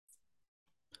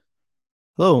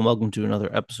Hello, and welcome to another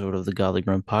episode of the Godly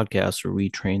Grunt podcast, where we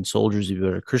train soldiers to be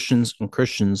better Christians and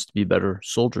Christians to be better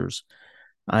soldiers.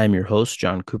 I am your host,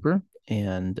 John Cooper,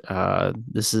 and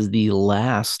this is the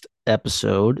last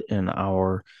episode in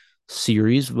our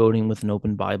series, Voting with an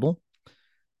Open Bible.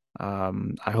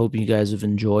 I hope you guys have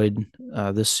enjoyed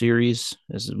this series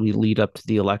as we lead up to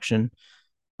the election,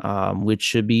 which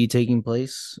should be taking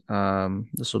place.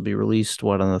 This will be released,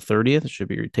 on the 30th? It should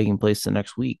be taking place the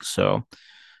next week. So,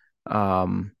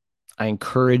 um, I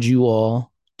encourage you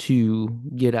all to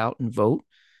get out and vote.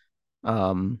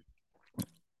 Um,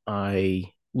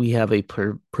 I we have a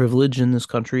privilege in this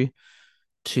country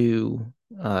to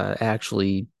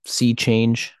actually see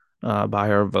change by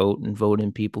our vote and vote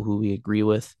in people who we agree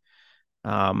with.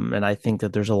 And I think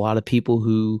that there's a lot of people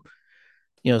who,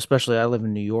 especially I live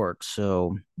in New York,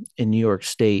 so in New York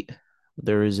State,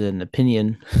 there is an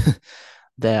opinion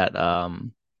that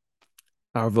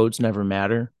our votes never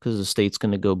matter because the state's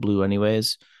going to go blue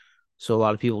anyways. So a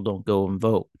lot of people don't go and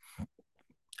vote.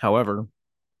 However,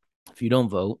 if you don't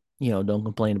vote, don't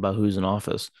complain about who's in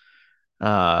office.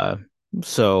 Uh,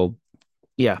 so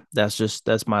yeah, that's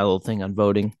my little thing on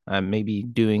voting. I'm maybe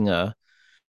doing an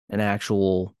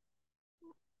actual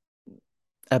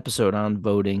episode on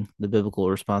voting, the biblical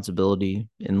responsibility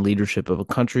and leadership of a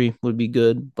country would be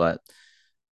good, but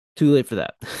too late for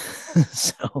that.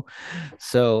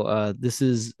 so this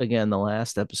is again the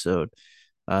last episode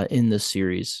in this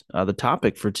series. The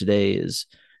topic for today is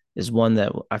one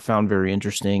that I found very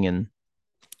interesting, and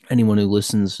anyone who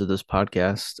listens to this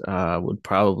podcast would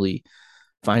probably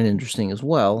find interesting as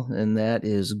well, and that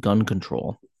is gun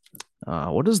control.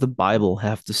 What does the Bible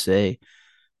have to say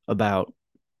about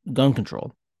gun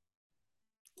control?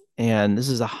 And this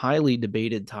is a highly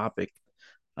debated topic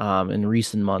in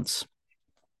recent months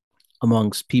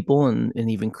amongst people, and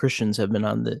even Christians have been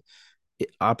on the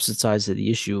opposite sides of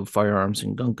the issue of firearms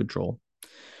and gun control.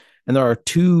 And there are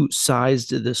two sides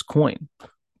to this coin.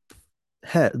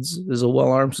 Heads is a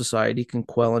well armed society can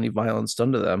quell any violence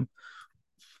done to them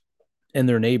and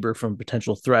their neighbor from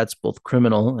potential threats, both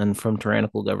criminal and from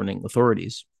tyrannical governing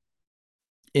authorities.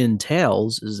 In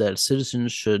tails is that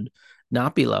citizens should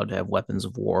not be allowed to have weapons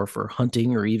of war for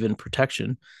hunting or even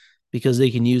protection because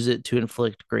they can use it to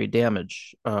inflict great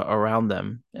damage around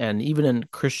them. And even in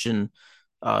Christian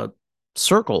uh,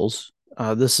 circles,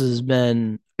 this has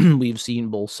been, we've seen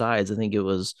both sides. I think it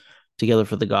was Together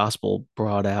for the Gospel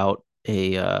brought out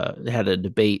had a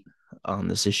debate on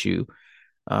this issue.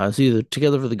 It's either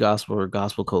Together for the Gospel or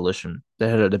Gospel Coalition that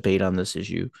had a debate on this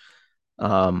issue.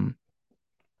 Um,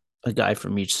 a guy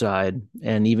from each side,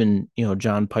 and even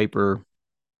John Piper.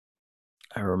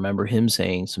 I remember him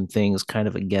saying some things kind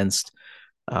of against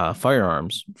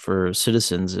firearms for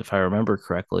citizens, if I remember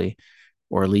correctly,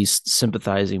 or at least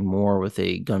sympathizing more with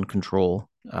a gun control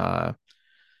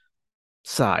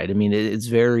side. I mean, it's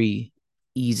very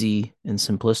easy and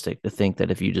simplistic to think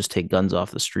that if you just take guns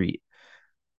off the street,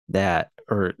 that,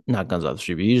 or not guns off the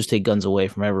street, but you just take guns away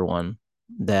from everyone,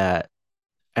 that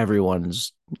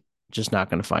everyone's just not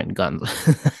going to find guns.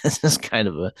 This is kind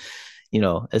of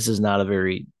this is not a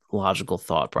very logical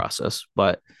thought process,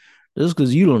 but just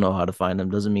because you don't know how to find them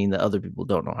doesn't mean that other people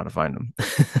don't know how to find them.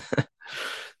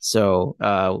 So,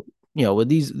 with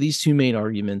these two main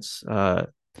arguments,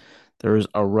 there is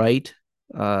a right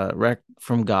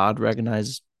from God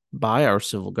recognized by our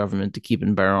civil government to keep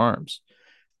and bear arms.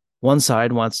 One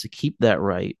side wants to keep that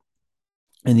right,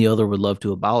 and the other would love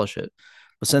to abolish it.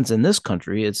 But since in this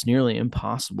country it's nearly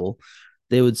impossible,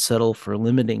 they would settle for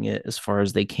limiting it as far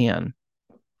as they can.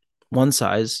 One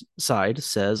side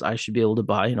says I should be able to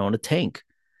buy and own a tank,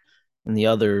 and the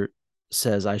other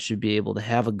says I should be able to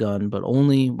have a gun, but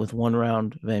only with one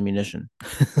round of ammunition.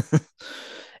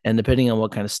 And depending on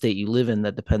what kind of state you live in,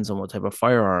 that depends on what type of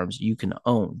firearms you can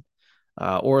own,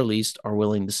 or at least are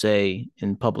willing to say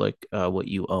in public what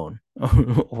you own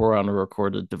or on a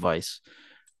recorded device.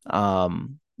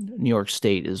 New York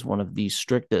State is one of the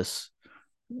strictest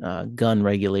gun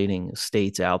regulating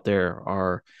states out there.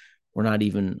 We're not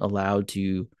even allowed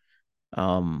to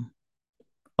um,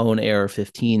 own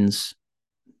AR-15s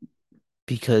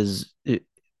because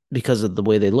because of the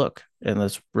way they look, and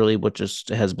that's really what just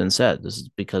has been said. This is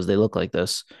because they look like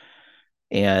this,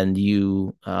 and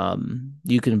you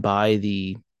can buy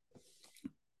the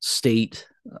state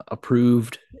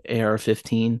approved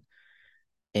AR-15,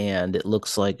 and it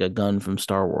looks like a gun from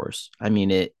Star Wars. I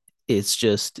mean, it's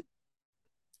just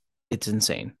it's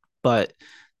insane, but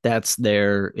that's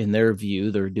in their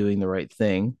view, they're doing the right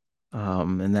thing,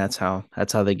 and that's how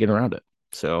they get around it.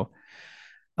 So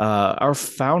our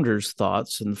founders'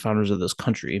 thoughts and the founders of this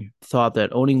country thought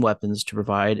that owning weapons to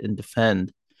provide and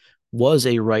defend was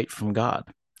a right from God.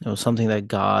 It was something that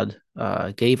God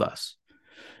gave us.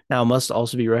 Now, it must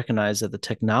also be recognized that the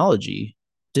technology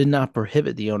did not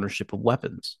prohibit the ownership of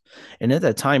weapons. And at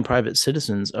that time, private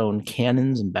citizens owned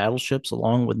cannons and battleships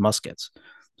along with muskets.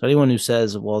 So anyone who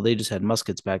says, well, they just had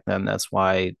muskets back then, that's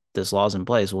why this law's in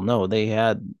place. Well, no, they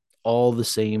had all the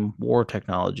same war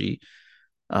technology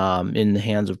in the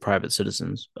hands of private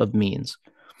citizens of means.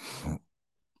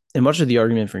 And much of the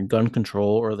argument for gun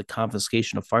control or the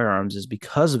confiscation of firearms is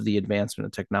because of the advancement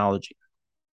of technology.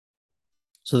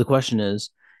 So the question is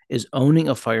owning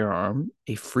a firearm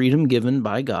a freedom given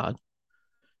by God,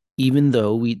 even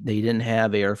though they didn't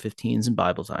have AR-15s in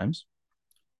Bible times?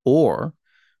 Or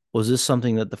was this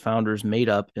something that the founders made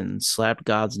up and slapped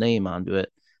God's name onto it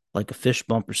like a fish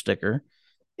bumper sticker?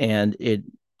 And it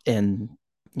and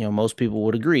most people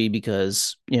would agree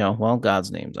because well,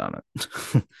 God's name's on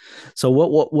it. So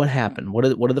what happened? What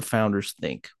do the founders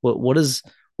think? What does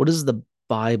the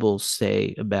Bible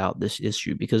say about this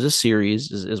issue? Because this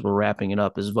series, as we're wrapping it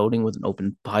up, is voting with an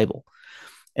open Bible.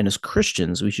 And as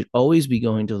Christians, we should always be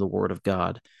going to the Word of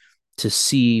God to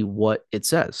see what it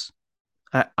says.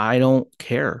 I don't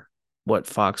care what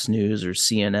Fox News or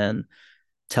CNN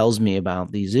tells me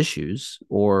about these issues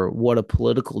or what a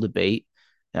political debate.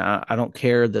 I don't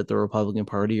care that the Republican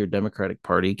Party or Democratic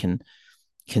Party can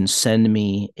send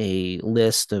me a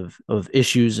list of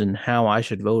issues and how I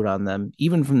should vote on them,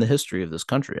 even from the history of this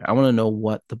country. I want to know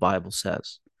what the Bible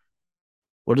says.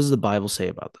 What does the Bible say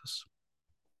about this?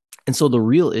 And so the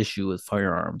real issue with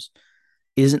firearms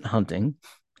isn't hunting,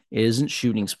 it isn't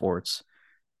shooting sports,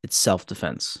 it's self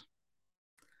defense.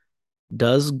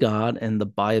 Does God and the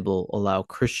Bible allow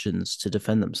Christians to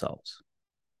defend themselves?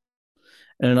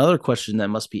 And another question that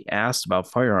must be asked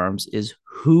about firearms is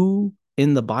who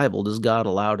in the Bible does God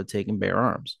allow to take and bear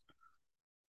arms?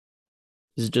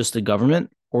 Is it just the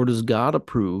government, or does God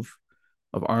approve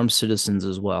of armed citizens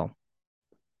as well?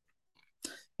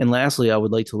 And lastly, I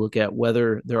would like to look at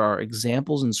whether there are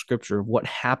examples in Scripture of what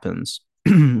happens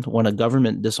when a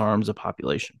government disarms a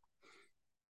population.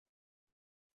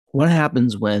 What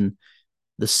happens when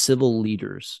the civil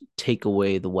leaders take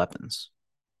away the weapons?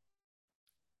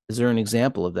 Is there an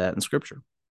example of that in Scripture?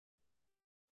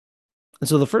 And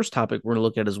so the first topic we're going to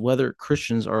look at is whether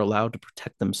Christians are allowed to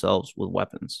protect themselves with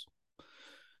weapons.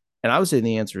 And I would say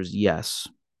the answer is yes.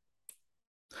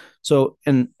 So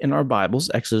in our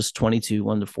Bibles, Exodus 22,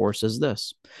 1-4 says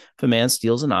this: if a man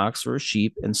steals an ox or a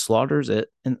sheep and slaughters it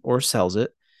or sells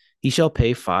it, he shall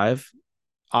pay 5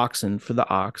 oxen for the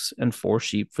ox and 4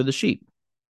 sheep for the sheep.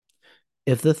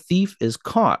 If the thief is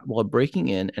caught while breaking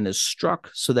in and is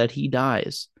struck so that he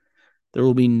dies, there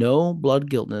will be no blood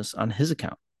guiltness on his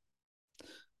account.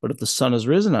 But if the sun has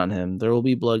risen on him, there will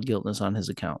be blood guiltness on his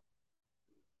account.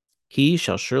 He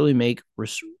shall surely make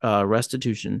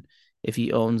restitution. If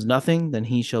he owns nothing, then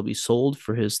he shall be sold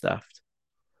for his theft.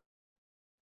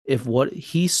 If what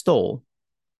he stole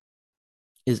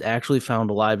is actually found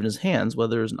alive in his hands,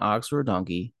 whether it's an ox or a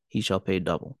donkey, he shall pay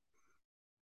double.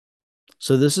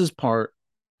 So this is part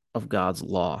of God's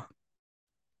law.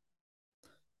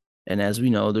 And as we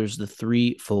know, there's the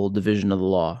threefold division of the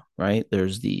law, right?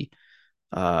 There's the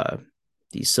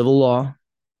civil law,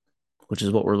 which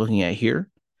is what we're looking at here,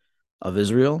 of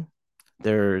Israel.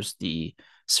 There's the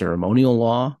ceremonial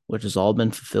law, which has all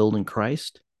been fulfilled in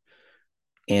Christ.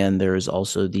 And there is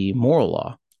also the moral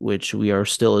law, which we are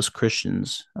still as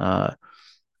Christians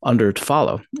under to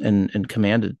follow and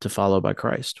commanded to follow by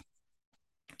Christ.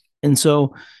 And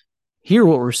so here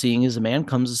what we're seeing is a man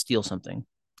comes to steal something.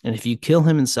 And if you kill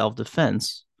him in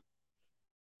self-defense,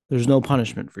 there's no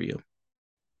punishment for you.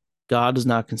 God does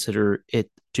not consider it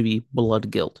to be blood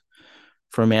guilt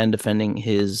for a man defending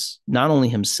his, not only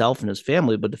himself and his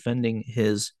family, but defending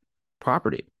his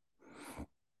property.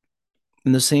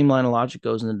 And the same line of logic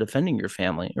goes into defending your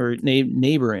family or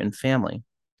neighbor and family.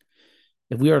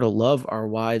 If we are to love our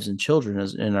wives and children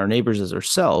and our neighbors as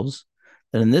ourselves,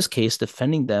 then in this case,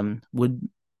 defending them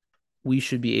we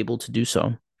should be able to do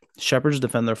so. Shepherds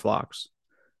defend their flocks.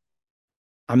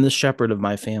 I'm the shepherd of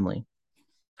my family.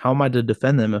 How am I to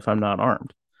defend them if I'm not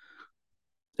armed?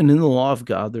 And in the law of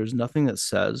God, there's nothing that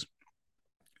says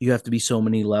you have to be so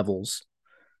many levels,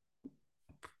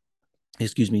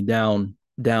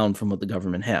 down from what the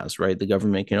government has, right? The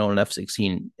government can own an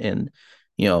F-16 and,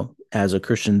 as a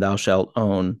Christian, thou shalt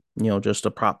own, just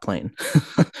a prop plane,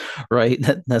 right?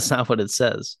 That's not what it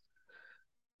says.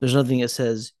 There's nothing that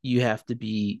says you have to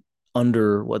be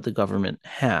under what the government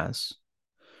has.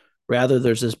 Rather,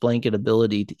 there's this blanket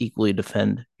ability to equally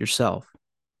defend yourself.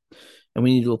 And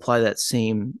we need to apply that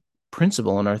same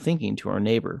principle in our thinking to our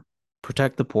neighbor.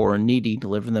 Protect the poor and needy,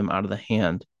 deliver them out of the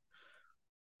hand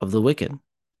of the wicked.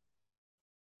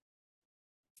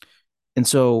 And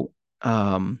so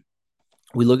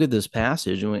we look at this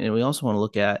passage, and we also want to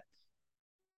look at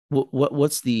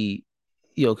what's the,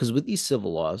 because with these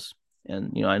civil laws,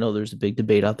 and I know there's a big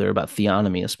debate out there about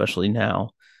theonomy, especially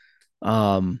now.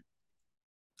 Um,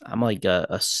 I'm like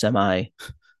a semi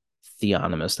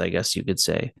theonomist, I guess you could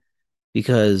say,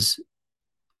 because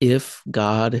if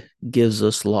God gives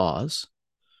us laws,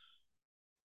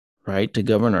 right, to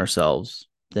govern ourselves,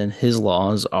 then his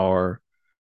laws are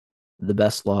the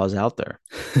best laws out there,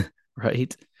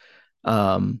 right?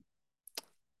 Um,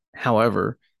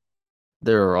 However,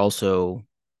 there are also,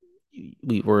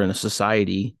 we're in a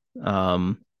society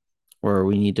where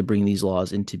we need to bring these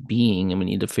laws into being, and we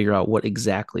need to figure out what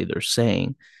exactly they're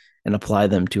saying and apply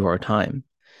them to our time.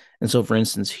 And so, for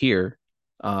instance, here,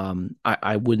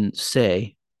 I wouldn't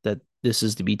say that this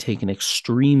is to be taken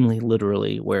extremely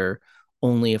literally, where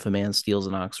only if a man steals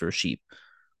an ox or a sheep,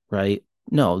 right?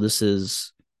 No, this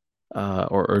is,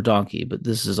 or donkey, but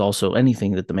this is also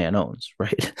anything that the man owns,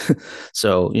 right?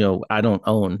 So, I don't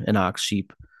own an ox,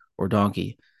 sheep, or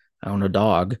donkey. I own a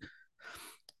dog.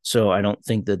 So I don't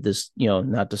think that this,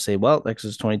 not to say, well,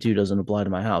 Exodus 22 doesn't apply to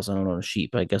my house. I don't own a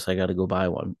sheep. I guess I got to go buy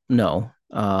one. No.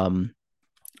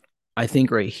 I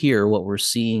think right here, what we're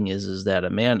seeing is that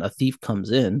a thief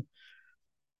comes in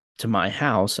to my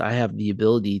house. I have the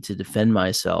ability to defend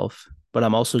myself, but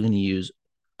I'm also going to use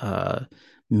uh,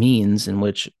 means in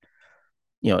which,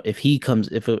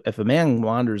 if a man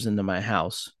wanders into my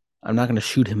house, I'm not going to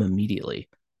shoot him immediately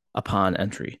upon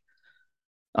entry.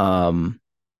 Um,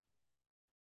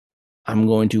 I'm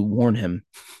going to warn him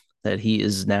that he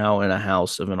is now in a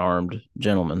house of an armed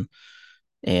gentleman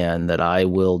and that I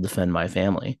will defend my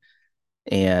family.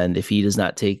 And if he does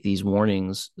not take these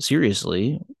warnings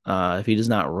seriously, if he does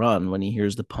not run when he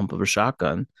hears the pump of a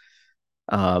shotgun,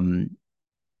 um,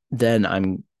 then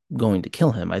I'm going to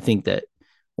kill him. I think that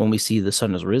when we see the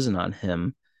sun has risen on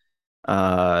him,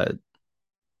 uh,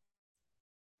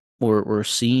 we're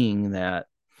seeing that,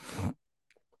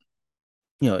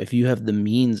 if you have the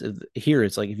means of, here,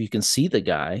 it's like if you can see the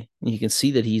guy, you can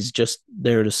see that he's just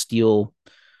there to steal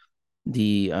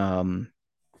the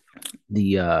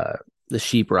the uh the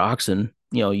sheep or oxen,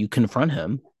 you confront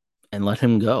him and let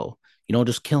him go. You don't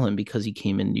just kill him because he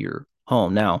came into your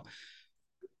home. Now,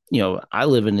 I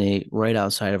live in a right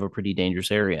outside of a pretty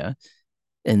dangerous area.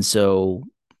 And so,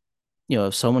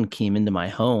 if someone came into my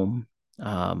home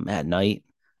at night,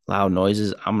 loud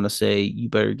noises, I'm going to say, you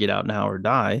better get out now or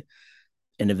die.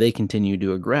 And if they continue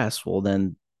to aggress, well,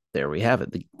 then there we have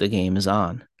it. The game is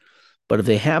on. But if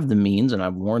they have the means and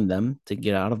I've warned them to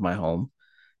get out of my home,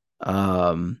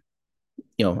 um,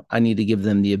 I need to give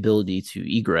them the ability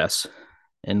to egress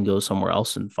and go somewhere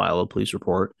else and file a police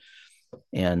report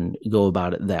and go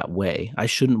about it that way. I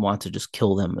shouldn't want to just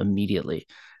kill them immediately.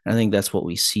 And I think that's what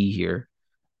we see here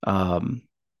um,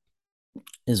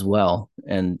 as well.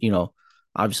 And,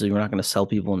 obviously, we're not going to sell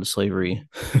people into slavery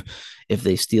if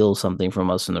they steal something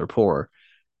from us and they're poor.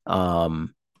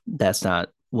 That's not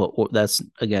that's,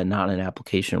 again, not an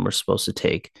application we're supposed to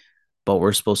take. But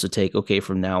we're supposed to take, okay,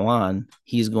 from now on,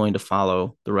 he's going to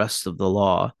follow the rest of the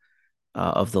law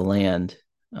of the land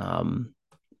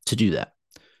to do that.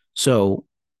 So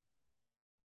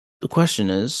the question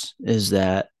is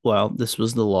that, well, this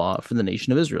was the law for the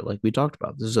nation of Israel, like we talked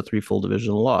about. This is a threefold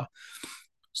division of the law.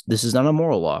 This is not a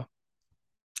moral law.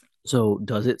 So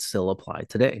does it still apply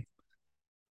today?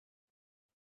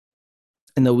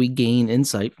 And though we gain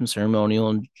insight from ceremonial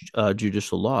and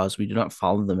judicial laws, we do not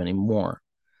follow them anymore.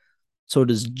 So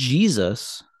does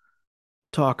Jesus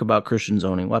talk about Christians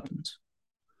owning weapons?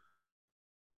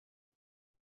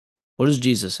 What does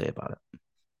Jesus say about it?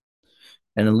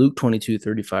 And in Luke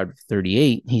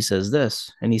 22:35-38, he says this,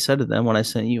 and he said to them, when I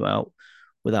sent you out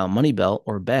without money belt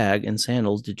or bag and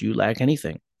sandals, did you lack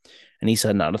anything? And he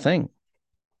said, not a thing.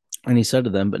 And he said to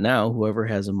them, but now whoever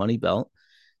has a money belt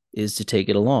is to take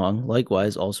it along,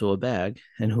 likewise also a bag,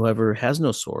 and whoever has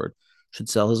no sword should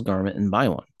sell his garment and buy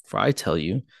one. For I tell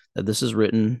you that this is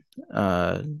written,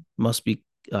 must be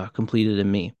completed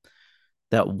in me.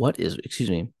 That what is, excuse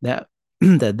me, that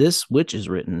that this which is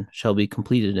written shall be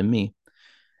completed in me.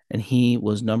 And he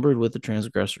was numbered with the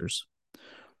transgressors.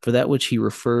 For that which he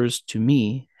refers to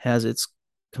me has its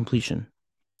completion.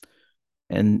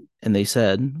 And they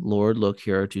said, Lord, look,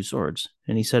 here are two swords.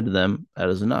 And he said to them, that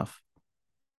is enough.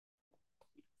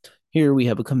 Here we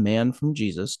have a command from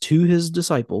Jesus to his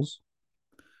disciples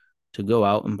to go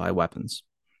out and buy weapons.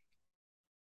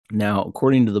 Now,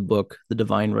 according to the book, The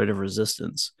Divine Right of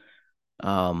Resistance,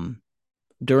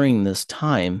 during this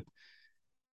time,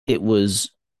 it was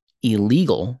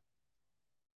illegal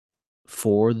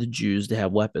for the Jews to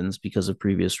have weapons because of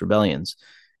previous rebellions.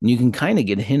 And you can kind of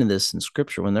get a hint of this in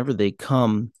scripture whenever they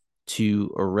come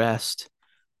to arrest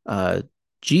uh,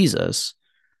 Jesus.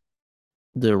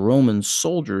 The Roman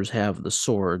soldiers have the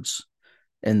swords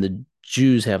and the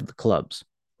Jews have the clubs,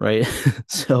 right?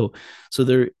 so so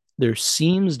there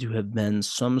seems to have been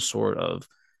some sort of,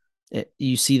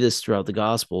 you see this throughout the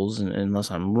Gospels, and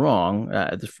unless I'm wrong,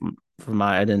 from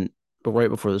my I didn't, but right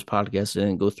before this podcast, I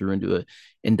didn't go through and do a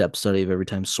in-depth study of every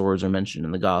time swords are mentioned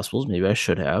in the Gospels. Maybe I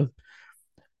should have,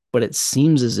 but it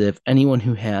seems as if anyone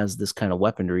who has this kind of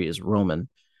weaponry is Roman,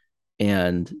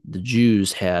 and the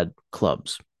Jews had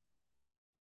clubs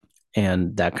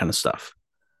and that kind of stuff.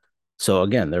 So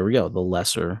again, there we go, the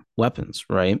lesser weapons,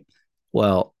 right?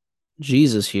 Well,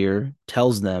 Jesus here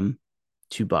tells them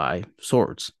to buy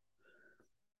swords,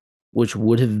 which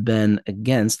would have been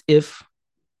against, if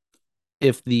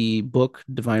the book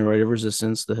Divine Right of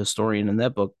Resistance, the historian in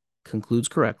that book concludes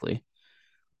correctly,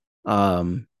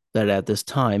 that at this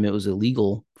time it was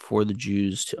illegal for the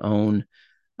Jews to own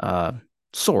uh,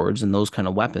 swords and those kind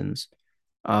of weapons.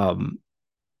 Um,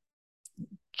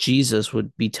 Jesus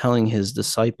would be telling his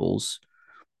disciples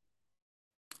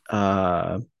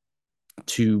uh,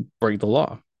 to break the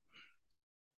law.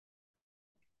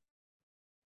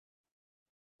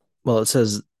 Well, it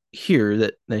says here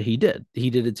that he did. He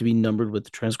did it to be numbered with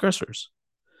the transgressors.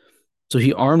 So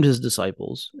he armed his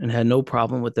disciples and had no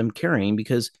problem with them carrying,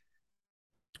 because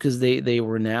they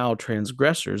were now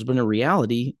transgressors. But in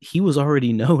reality, he was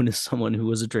already known as someone who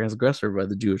was a transgressor by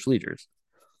the Jewish leaders,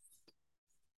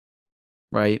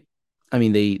 right? I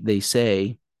mean, they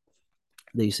say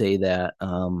that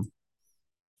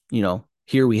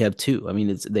here we have two. I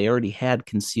mean, they already had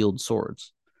concealed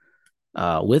swords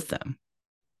with them.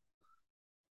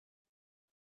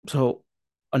 So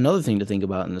another thing to think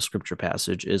about in the scripture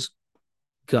passage is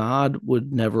God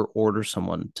would never order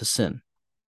someone to sin,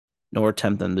 nor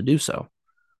tempt them to do so.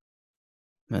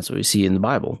 That's what we see in the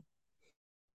Bible.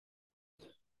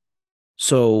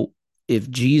 So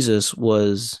if Jesus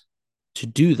was to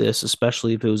do this,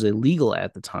 especially if it was illegal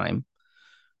at the time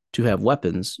to have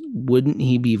weapons, wouldn't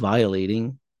he be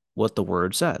violating what the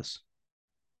word says?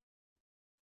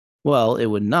 Well, it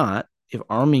would not if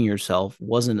arming yourself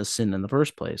wasn't a sin in the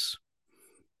first place.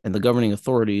 And the governing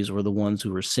authorities were the ones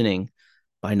who were sinning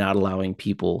by not allowing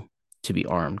people to be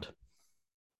armed.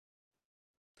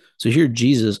 So here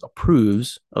Jesus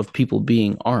approves of people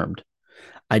being armed.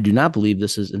 I do not believe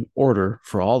this is an order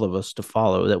for all of us to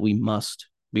follow, that we must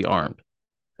be armed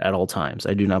at all times.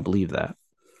 I do not believe that.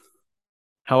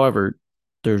 However,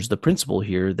 there's the principle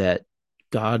here that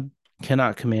God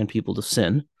cannot command people to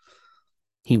sin.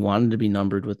 He wanted to be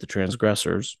numbered with the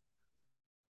transgressors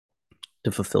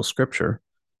to fulfill scripture.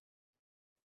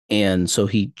 And so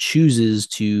he chooses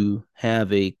to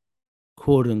have a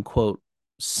quote unquote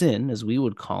sin, as we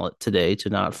would call it today, to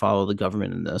not follow the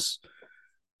government in this.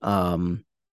 Um,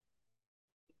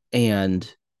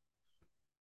 and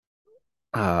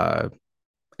uh,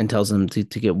 and tells them to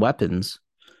get weapons.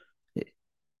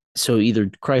 So either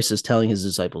Christ is telling his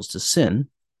disciples to sin,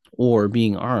 or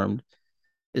being armed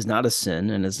is not a sin,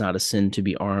 and it's not a sin to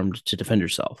be armed to defend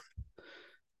yourself.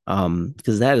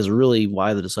 Because that is really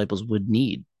why the disciples would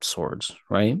need swords,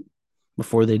 right?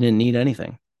 Before they didn't need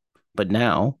anything, but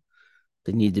now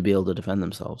they need to be able to defend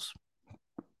themselves.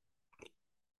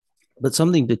 But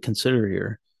something to consider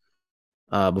here,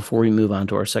 before we move on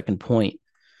to our second point,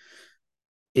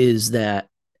 is that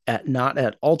not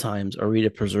at all times are we to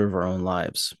preserve our own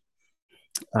lives.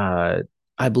 I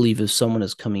believe if someone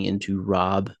is coming in to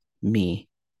rob me,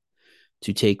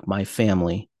 to take my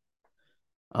family,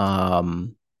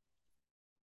 um,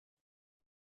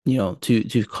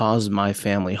 to cause my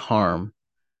family harm,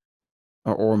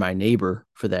 or my neighbor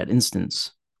for that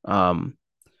instance, then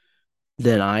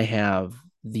I have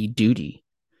the duty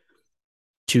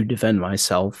to defend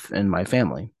myself and my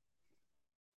family.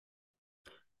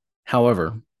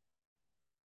 However,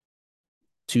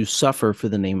 to suffer for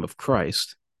the name of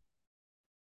Christ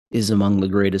is among the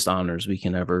greatest honors we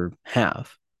can ever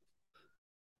have.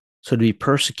 So to be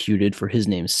persecuted for his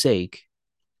name's sake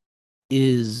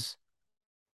is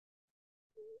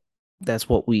that's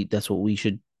what we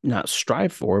should not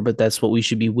strive for, but that's what we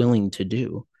should be willing to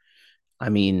do. I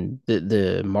mean,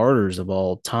 the martyrs of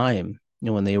all time,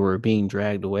 when they were being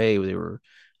dragged away, they were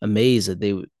amazed that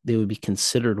they would be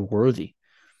considered worthy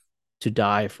to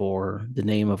die for the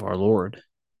name of our Lord.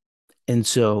 And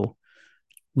so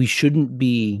we shouldn't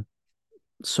be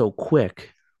so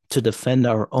quick to defend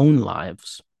our own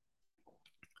lives,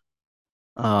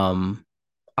 um,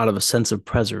 out of a sense of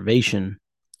preservation,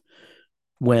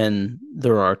 when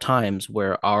there are times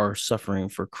where our suffering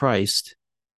for Christ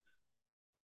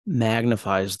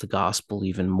magnifies the gospel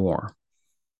even more.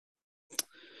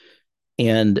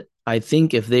 And I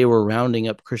think if they were rounding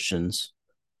up Christians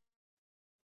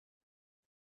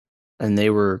and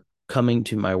they were coming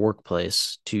to my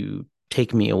workplace to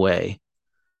take me away,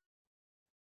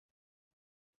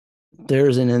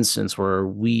 there's an instance where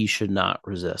we should not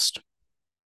resist.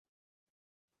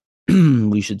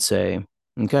 We should say,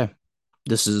 okay,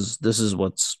 this is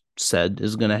what's said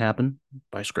is going to happen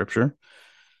by scripture,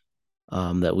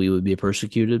 that we would be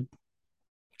persecuted.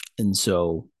 And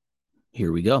so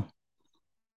here we go.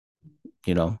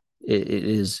 It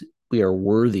is, we are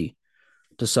worthy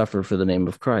to suffer for the name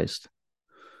of Christ.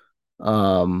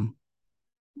 Um,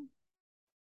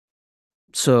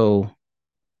 so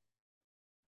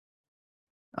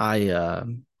I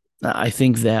I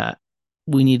think that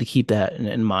we need to keep that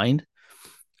in mind.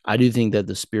 I do think that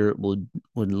the Spirit would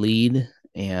lead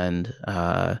and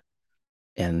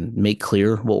make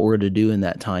clear what we're to do in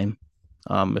that time.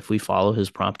 If we follow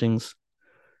His promptings,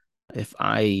 if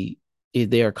I if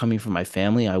they are coming from my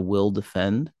family, I will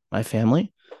defend my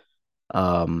family,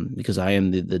 because I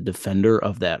am the defender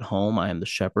of that home. I am the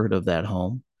shepherd of that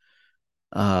home.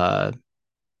 Uh,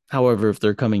 However, if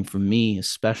they're coming from me,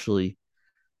 especially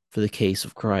for the case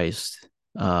of Christ,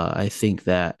 I think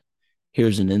that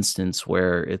here's an instance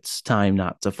where it's time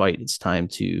not to fight. It's time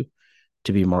to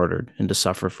be martyred and to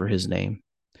suffer for His name.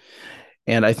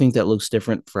 And I think that looks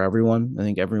different for everyone. I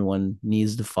think everyone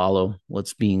needs to follow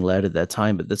what's being led at that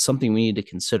time, but that's something we need to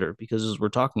consider, because as we're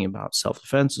talking about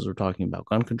self-defense, as we're talking about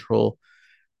gun control,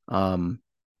 um,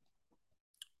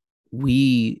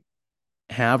 we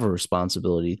have a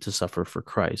responsibility to suffer for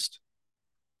Christ.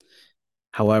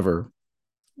 However,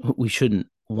 we shouldn't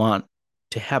want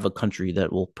to have a country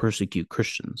that will persecute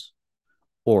Christians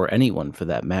or anyone for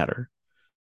that matter.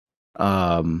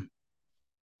 Um,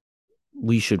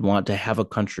 we should want to have a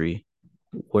country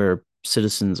where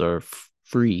citizens are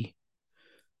free,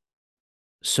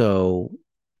 so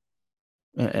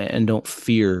and don't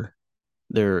fear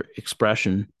their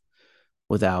expression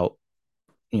without,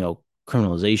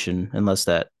 criminalization, unless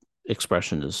that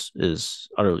expression is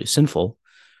utterly sinful.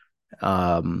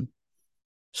 Um,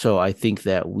 so I think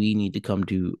that we need to come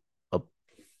to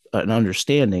an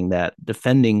understanding that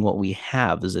defending what we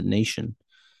have as a nation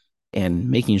and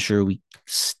making sure we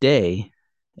stay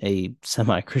a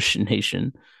semi-Christian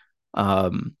nation,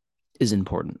 um, is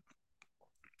important,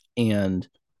 and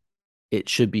it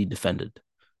should be defended.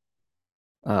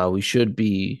 We should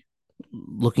be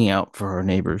looking out for our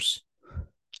neighbors,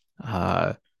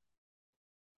 uh,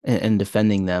 and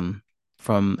defending them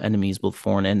from enemies, both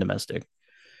foreign and domestic.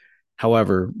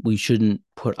 However, we shouldn't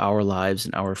put our lives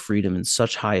and our freedom in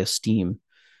such high esteem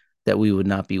that we would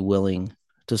not be willing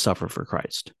to suffer for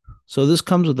Christ. So this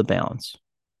comes with a balance.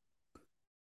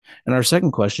 And our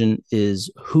second question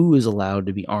is, who is allowed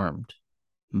to be armed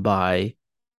by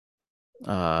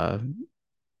uh,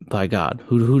 by God?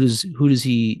 Who does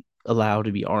He allow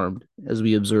to be armed as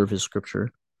we observe His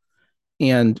scripture?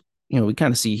 And we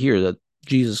kind of see here that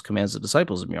Jesus commands the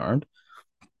disciples to be armed.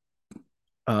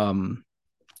 Um,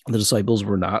 the disciples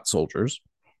were not soldiers,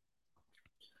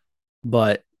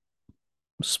 but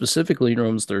specifically in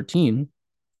Romans 13,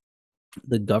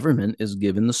 the government is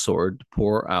given the sword to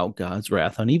pour out God's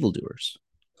wrath on evildoers.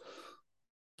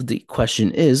 The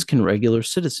question is, can regular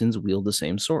citizens wield the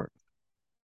same sword?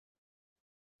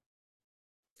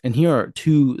 And here are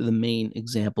two of the main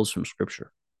examples from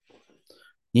Scripture.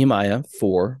 Nehemiah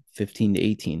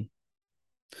 4:15-18.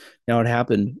 Now it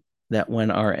happened that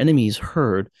when our enemies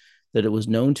heard that it was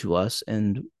known to us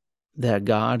and that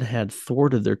God had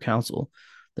thwarted their counsel,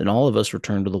 then all of us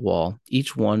returned to the wall,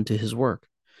 each one to his work.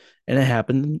 And it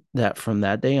happened that from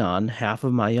that day on, half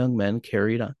of my young men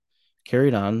carried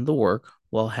on the work,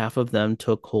 while half of them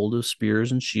took hold of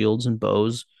spears and shields and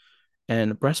bows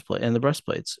and the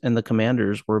breastplates. And the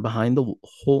commanders were behind the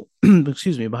whole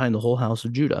behind the whole house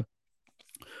of Judah.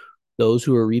 Those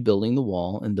who were rebuilding the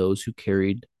wall and those who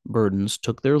carried burdens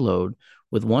took their load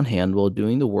with one hand while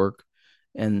doing the work,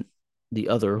 and the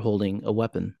other holding a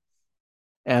weapon.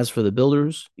 As for the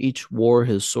builders, each wore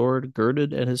his sword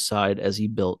girded at his side as he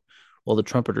built, while the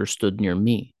trumpeter stood near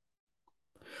me.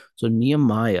 So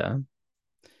Nehemiah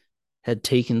had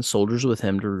taken soldiers with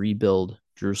him to rebuild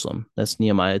Jerusalem. That's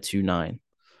Nehemiah 2:9.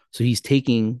 So he's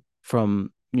taking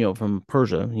from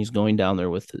Persia. He's going down there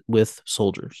with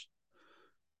soldiers.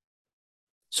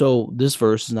 So this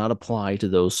verse does not apply to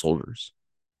those soldiers.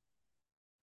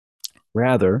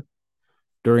 Rather,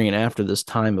 during and after this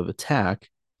time of attack,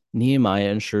 Nehemiah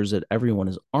ensures that everyone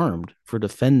is armed for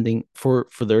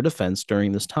their defense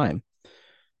during this time.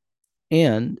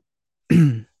 And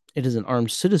it is an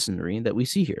armed citizenry that we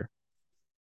see here.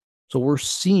 So we're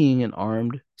seeing an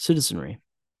armed citizenry.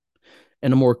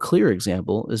 And a more clear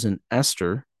example is in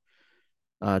Esther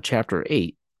chapter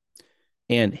 8.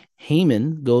 And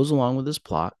Haman goes along with his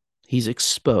plot. He's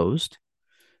exposed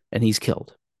and he's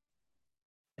killed.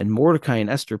 And Mordecai and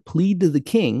Esther plead to the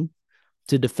king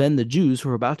to defend the Jews who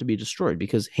are about to be destroyed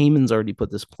because Haman's already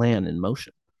put this plan in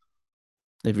motion.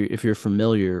 If you're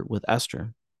familiar with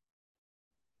Esther,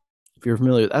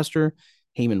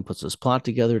 Haman puts this plot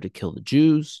together to kill the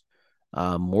Jews.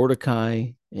 Mordecai,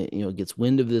 gets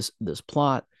wind of this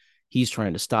plot. He's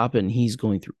trying to stop it, and he's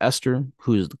going through Esther,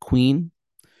 who is the queen,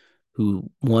 who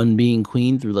won being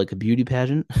queen through like a beauty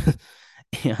pageant,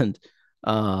 and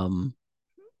um,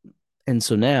 and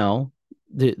so now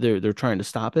they're trying to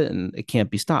stop it, and it can't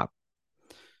be stopped.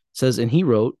 It says, and he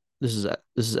wrote, this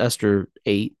is Esther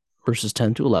 8 verses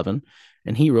 10 to 11,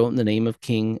 and he wrote in the name of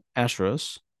King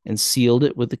Ahasuerus and sealed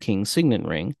it with the king's signet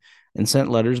ring and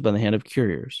sent letters by the hand of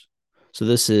couriers. So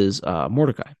this is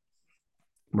Mordecai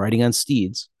riding on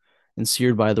steeds and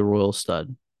seared by the royal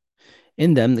stud.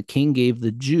 In them, the king gave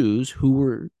the Jews who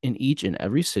were in each and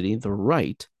every city the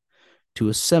right to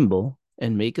assemble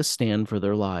and make a stand for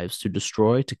their lives, to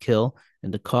destroy, to kill,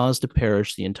 and to cause to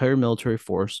perish the entire military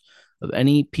force of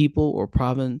any people or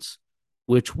province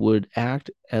which would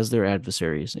act as their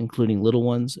adversaries, including little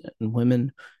ones and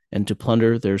women, and to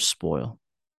plunder their spoil.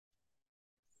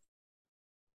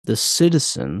 The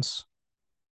citizens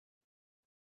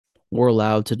were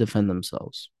allowed to defend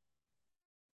themselves,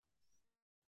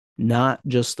 not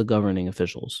just the governing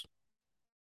officials.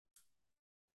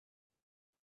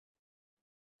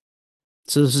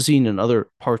 So this is seen in other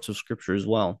parts of scripture as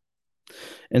well.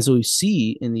 And so we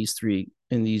see in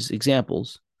these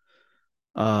examples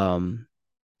that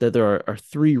there are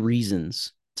three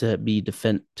reasons to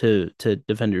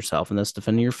defend yourself, and that's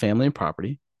defending your family and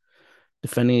property,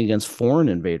 defending against foreign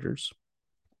invaders,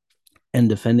 and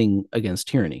defending against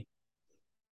tyranny.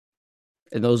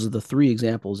 And those are the three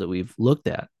examples that we've looked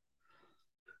at.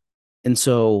 And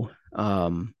so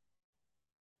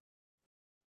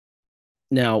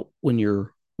now when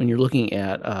you're looking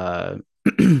at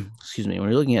excuse me, when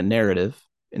you're looking at narrative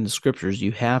in the scriptures,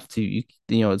 you have to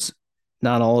it's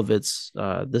not all of it's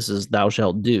this is thou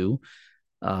shalt do,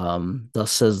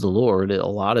 thus says the Lord. A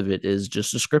lot of it is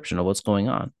just description of what's going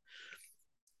on.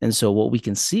 And so what we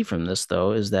can see from this,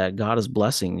 though, is that God is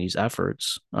blessing these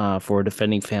efforts for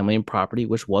defending family and property,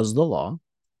 which was the law.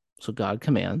 So God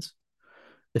commands.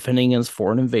 Defending against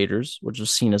foreign invaders, which was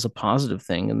seen as a positive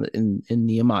thing in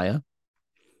Nehemiah,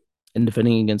 and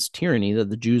defending against tyranny, that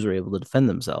the Jews are able to defend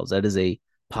themselves. That is a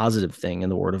positive thing in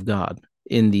the Word of God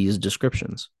in these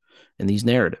descriptions, in these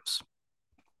narratives.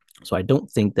 So I don't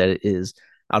think that it is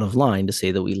out of line to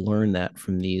say that we learn that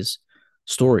from these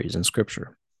stories in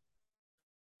Scripture.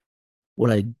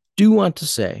 What I do want to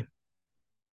say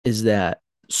is that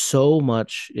so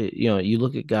much, you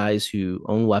look at guys who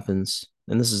own weapons,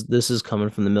 and this is coming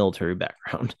from the military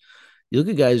background. You look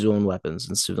at guys who own weapons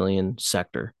in civilian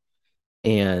sector,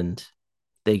 and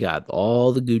they got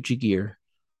all the Gucci gear.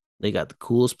 They got the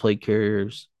coolest plate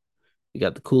carriers. They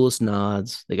got the coolest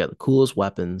nods. They got the coolest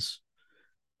weapons.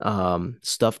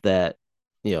 Stuff that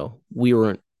we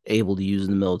weren't able to use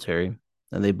in the military,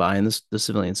 and they buy in the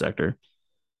civilian sector.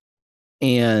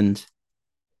 And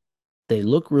they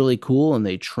look really cool and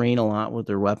they train a lot with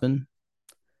their weapon.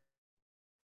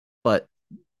 But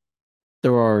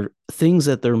there are things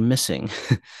that they're missing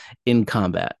in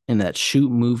combat, and that shoot,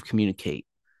 move, communicate.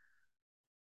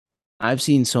 I've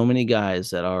seen so many guys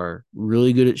that are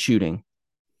really good at shooting,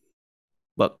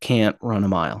 but can't run a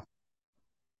mile.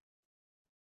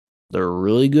 They're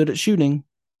really good at shooting.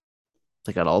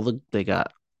 They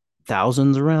got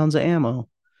thousands of rounds of ammo,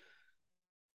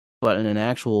 but in an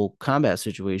actual combat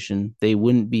situation, they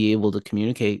wouldn't be able to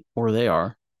communicate where they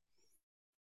are,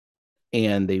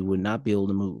 and they would not be able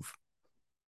to move.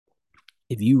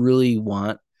 If you really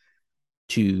want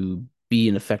to be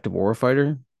an effective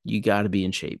warfighter, you got to be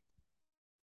in shape.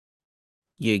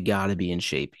 You got to be in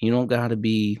shape. You don't got to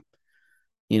be,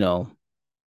 an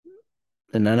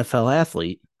NFL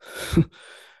athlete,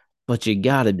 but you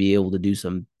got to be able to do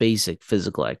some basic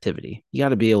physical activity. You got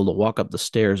to be able to walk up the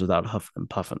stairs without huffing and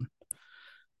puffing.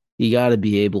 You got to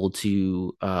be able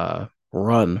to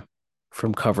run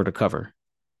from cover to cover.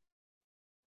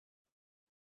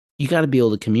 You got to be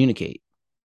able to communicate.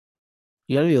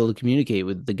 You got to be able to communicate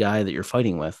with the guy that you're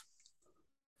fighting with,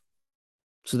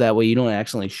 so that way you don't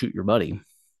accidentally shoot your buddy.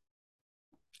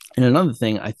 And another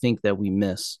thing I think that we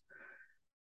miss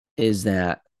is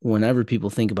that whenever people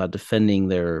think about defending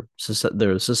their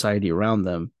society around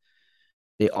them,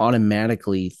 they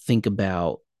automatically think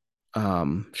about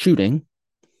shooting,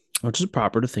 which is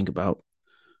proper to think about,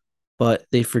 but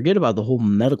they forget about the whole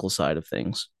medical side of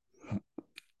things.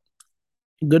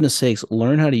 Goodness sakes,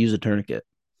 learn how to use a tourniquet.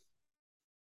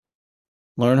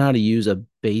 Learn how to use a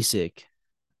basic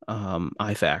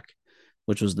IFAC,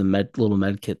 which was the little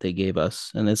med kit they gave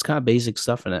us, and it's got basic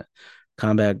stuff in it: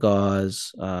 combat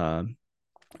gauze, NPA,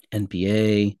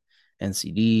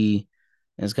 NCD,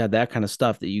 and it's got that kind of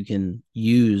stuff that you can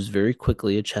use very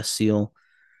quickly. A chest seal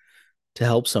to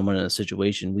help someone in a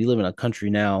situation. We live in a country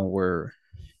now where,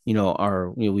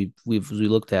 we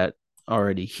looked at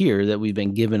already here that we've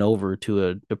been given over to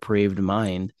a depraved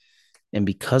mind, and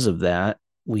because of that,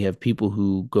 we have people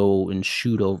who go and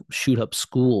shoot up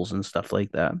schools and stuff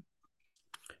like that.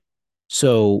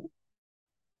 So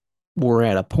we're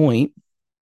at a point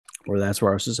where that's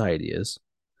where our society is,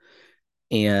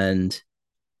 and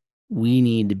we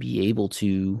need to be able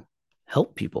to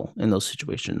help people in those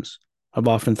situations. I've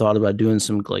often thought about doing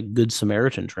some like Good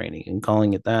Samaritan training and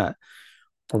calling it that,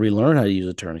 where we learn how to use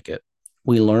a tourniquet.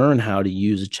 We learn how to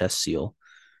use a chest seal.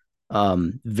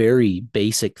 Very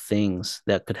basic things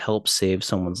that could help save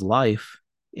someone's life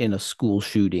in a school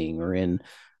shooting or in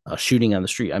a shooting on the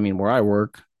street. I mean, where I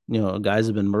work, guys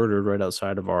have been murdered right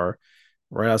outside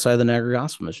the Niagara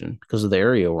Gospel Mission because of the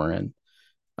area we're in.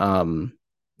 Um,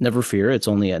 Never fear, it's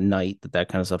only at night that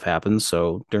kind of stuff happens.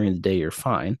 So during the day, you're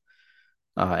fine,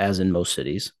 as in most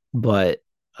cities. But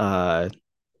uh,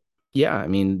 yeah, I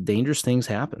mean, dangerous things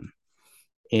happen,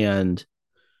 and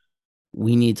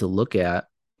we need to look at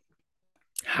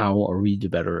how are we to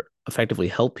better effectively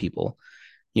help people.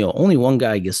 Only one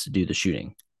guy gets to do the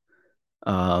shooting.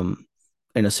 Um,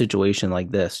 in a situation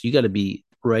like this, you got to be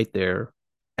right there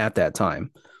at that time.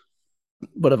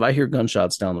 But if I hear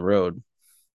gunshots down the road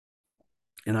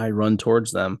and I run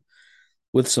towards them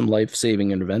with some life saving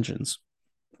interventions,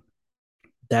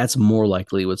 that's more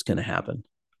likely what's going to happen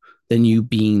than you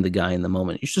being the guy in the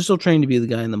moment. You're still trained to be the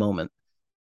guy in the moment,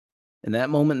 and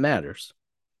that moment matters.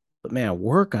 But man,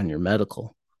 work on your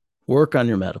medical,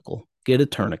 get a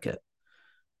tourniquet,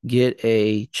 get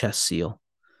a chest seal,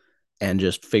 and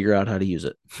just figure out how to use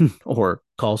it, or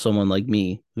call someone like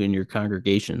me in your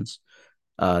congregations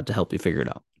to help you figure it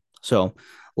out. So,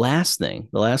 the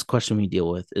last question we deal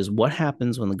with is what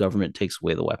happens when the government takes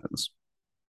away the weapons?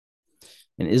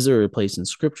 And is there a place in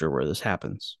scripture where this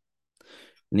happens?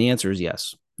 And the answer is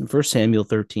yes. In 1 Samuel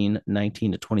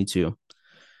 13:19-22,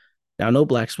 now no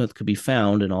blacksmith could be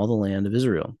found in all the land of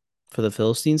Israel, for the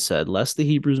Philistines said, lest the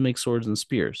Hebrews make swords and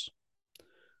spears.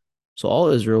 So all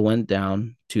Israel went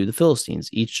down to the Philistines,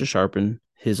 each to sharpen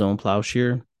his own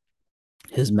plowshare,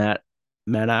 his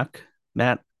mattock,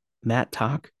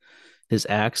 mattock, his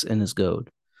axe, and his goad.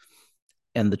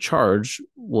 And the charge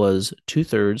was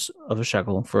 2/3 of a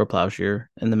shekel for a plowshare,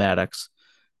 and the mattocks,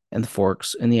 and the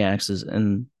forks, and the axes,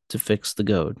 and to fix the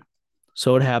goad.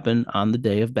 So it happened on the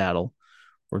day of battle,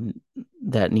 or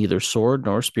that neither sword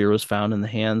nor spear was found in the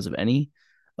hands of any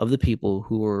of the people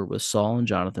who were with Saul and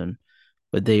Jonathan,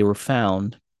 but they were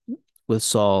found with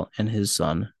Saul and his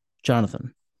son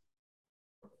Jonathan.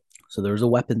 So there was a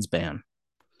weapons ban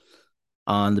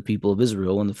on the people of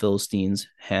Israel when the Philistines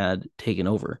had taken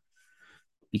over,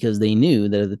 because they knew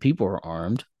that if the people were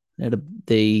armed,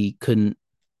 they couldn't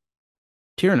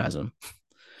tyrannize them.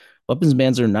 Weapons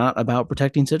bans are not about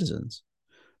protecting citizens,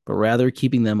 but rather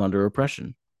keeping them under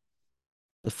oppression.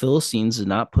 The Philistines did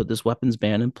not put this weapons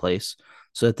ban in place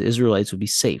so that the Israelites would be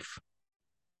safe.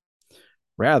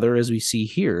 Rather, as we see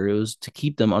here, it was to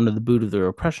keep them under the boot of their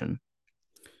oppression.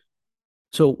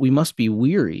 So we must be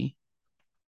weary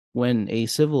when a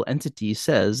civil entity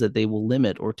says that they will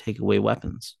limit or take away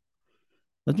weapons.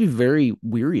 Let's be very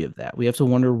weary of that. We have to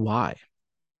wonder why.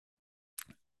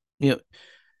 The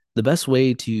best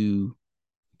way to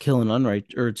kill an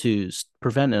unrighteous, or to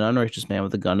prevent an unrighteous man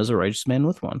with a gun is a righteous man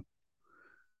with one.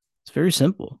 It's very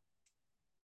simple.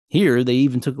 Here, they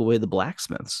even took away the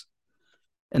blacksmiths,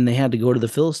 and they had to go to the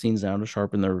Philistines now to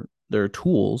sharpen their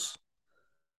tools.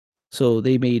 So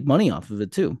they made money off of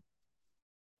it too.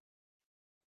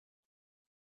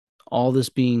 All this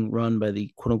being run by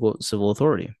the quote unquote civil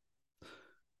authority.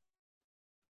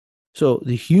 So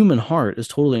the human heart is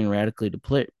totally and radically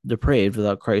depraved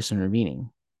without Christ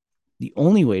intervening. The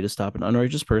only way to stop an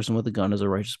unrighteous person with a gun is a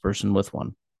righteous person with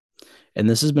one. And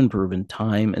this has been proven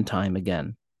time and time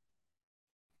again.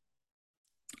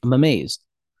 I'm amazed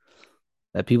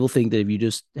that people think that if you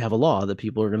just have a law, that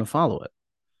people are going to follow it.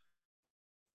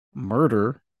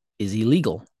 Murder is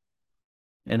illegal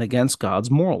and against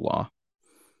God's moral law,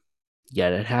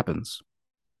 yet it happens.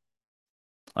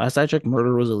 Last I checked,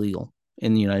 murder was illegal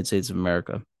in the United States of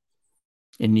America,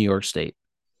 in New York State.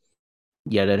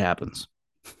 Yet it happens.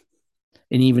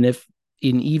 And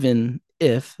even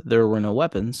if there were no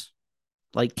weapons,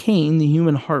 like Cain, the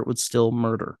human heart would still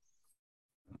murder.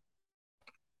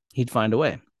 He'd find a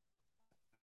way.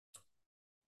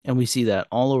 And we see that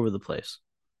all over the place.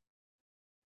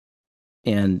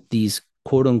 And these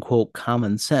quote unquote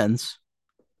common sense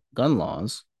gun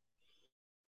laws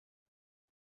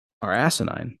are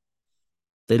asinine.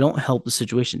 They don't help the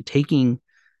situation. Taking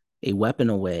a weapon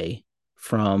away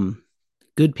from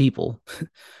good people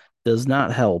does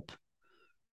not help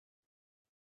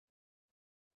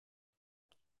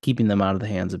keeping them out of the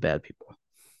hands of bad people.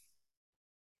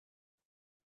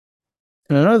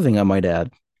 And another thing I might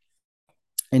add,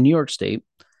 in New York State,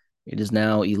 it is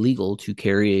now illegal to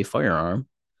carry a firearm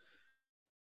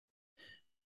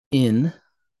in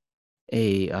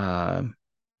a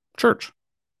church.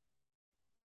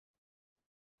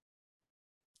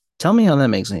 Tell me how that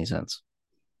makes any sense.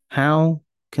 How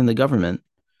can the government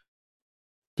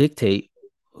dictate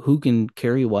who can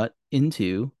carry what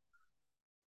into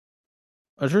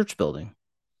a church building?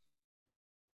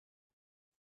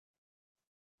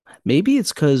 Maybe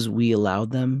it's because we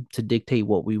allowed them to dictate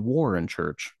what we wore in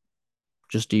church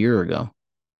just a year ago.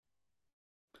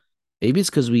 Maybe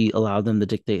it's because we allowed them to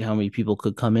dictate how many people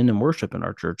could come in and worship in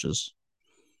our churches.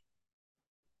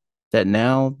 That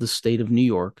now the state of New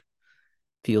York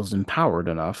feels empowered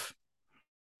enough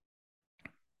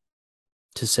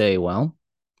to say, well,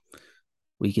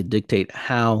 we could dictate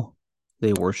how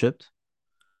they worshiped,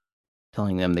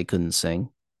 telling them they couldn't sing.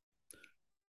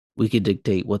 We could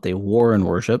dictate what they wore in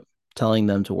worship, telling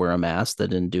them to wear a mask that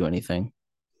didn't do anything.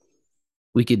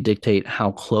 We could dictate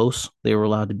how close they were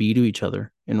allowed to be to each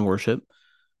other in worship.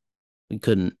 We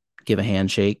couldn't give a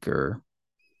handshake or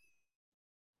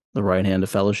the right hand of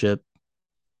fellowship.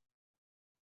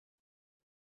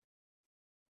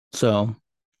 So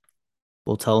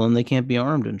we'll tell them they can't be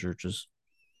armed in churches.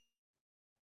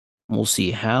 We'll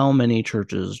see how many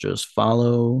churches just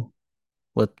follow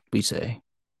what we say.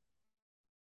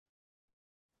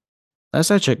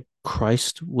 Last I checked,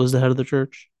 Christ was the head of the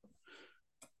church,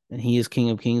 and he is King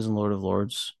of Kings and Lord of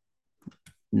Lords,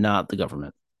 not the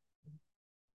government.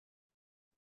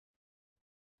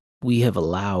 We have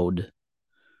allowed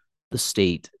the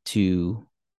state to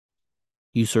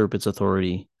usurp its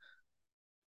authority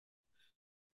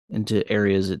into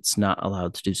areas it's not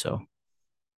allowed to do so.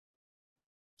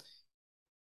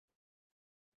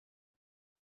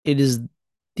 It is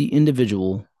the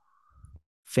individual,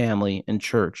 family, and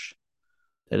church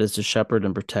that is to shepherd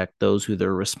and protect those who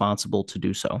they're responsible to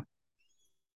do so.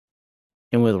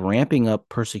 And with ramping up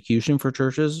persecution for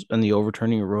churches and the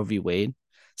overturning of Roe v. Wade,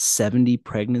 70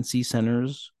 pregnancy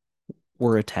centers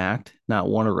were attacked, not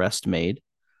one arrest made.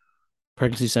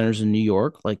 Pregnancy centers in New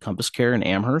York, like Compass Care in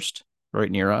Amherst, right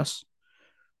near us.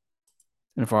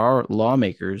 And for our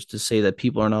lawmakers to say that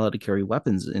people are not allowed to carry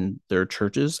weapons in their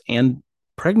churches and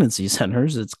pregnancy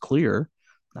centers, it's clear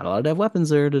not allowed to have weapons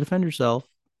there to defend yourself.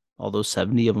 Although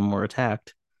 70 of them were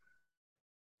attacked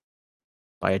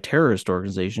by a terrorist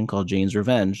organization called Jane's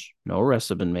Revenge. No arrests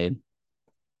have been made.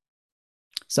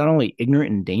 It's not only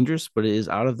ignorant and dangerous, but it is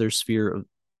out of their sphere of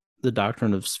the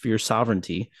doctrine of sphere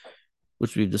sovereignty,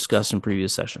 which we've discussed in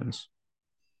previous sessions.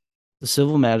 The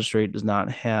civil magistrate does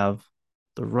not have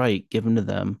the right given to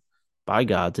them by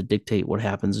God to dictate what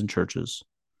happens in churches.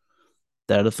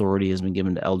 That authority has been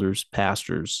given to elders,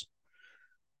 pastors,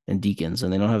 and deacons,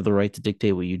 and they don't have the right to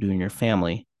dictate what you do in your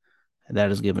family. And that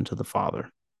is given to the Father.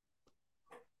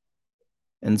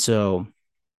 And so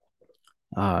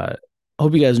I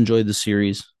hope you guys enjoyed the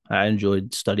series. I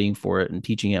enjoyed studying for it and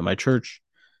teaching at my church.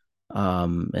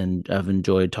 And I've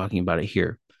enjoyed talking about it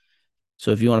here. So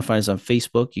if you want to find us on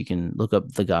Facebook, you can look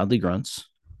up The Godly Grunts.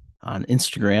 On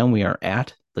Instagram, we are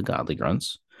at The Godly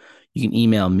Grunts. You can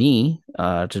email me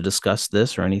to discuss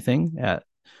this or anything at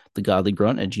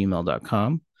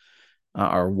thegodlygrunt@gmail.com.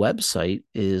 Our website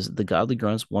is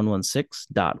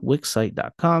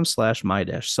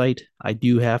thegodlygrunts116.wixsite.com/my-site. I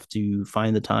do have to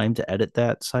find the time to edit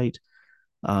that site.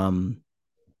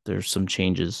 There's some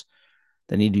changes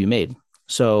that need to be made.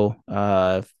 So we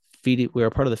are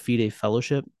part of the FIDE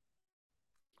Fellowship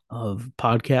of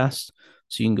podcasts.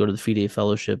 So you can go to the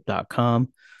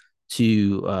fidefellowship.com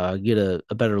to get a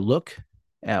better look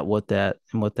at what that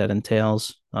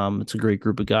entails. It's a great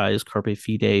group of guys, Carpe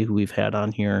Fide, who we've had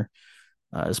on here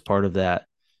as part of that.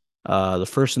 The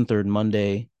first and third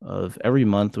Monday of every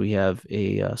month, we have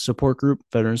a support group,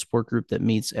 veteran support group that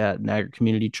meets at Niagara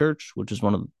Community Church, which is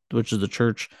the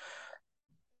church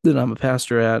that I'm a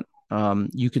pastor at.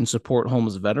 You can support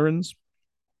homeless veterans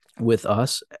with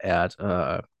us at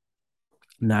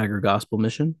Niagara Gospel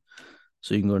Mission.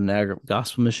 So you can go to Niagara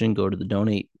Gospel Mission, go to the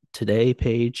Donate Today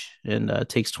page, and it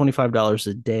takes $25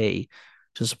 a day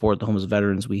to support the homeless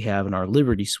veterans we have in our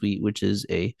Liberty Suite, which is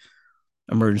a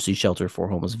emergency shelter for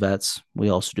homeless vets. We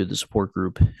also do the support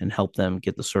group and help them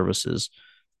get the services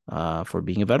for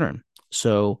being a veteran.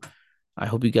 So I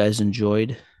hope you guys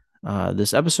enjoyed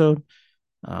this episode.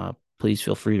 Please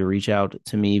feel free to reach out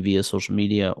to me via social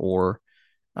media or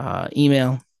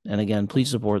email. And again,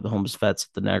 please support the homeless vets at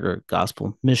the Niagara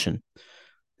Gospel Mission.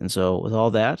 And so, with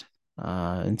all that,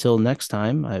 until next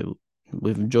time,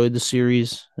 we've enjoyed the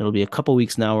series. It'll be a couple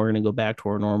weeks now. We're going to go back to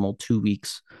our normal 2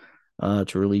 weeks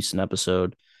to release an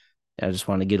episode. I just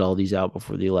want to get all these out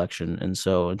before the election. And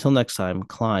so, until next time,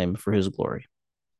 climb for His glory.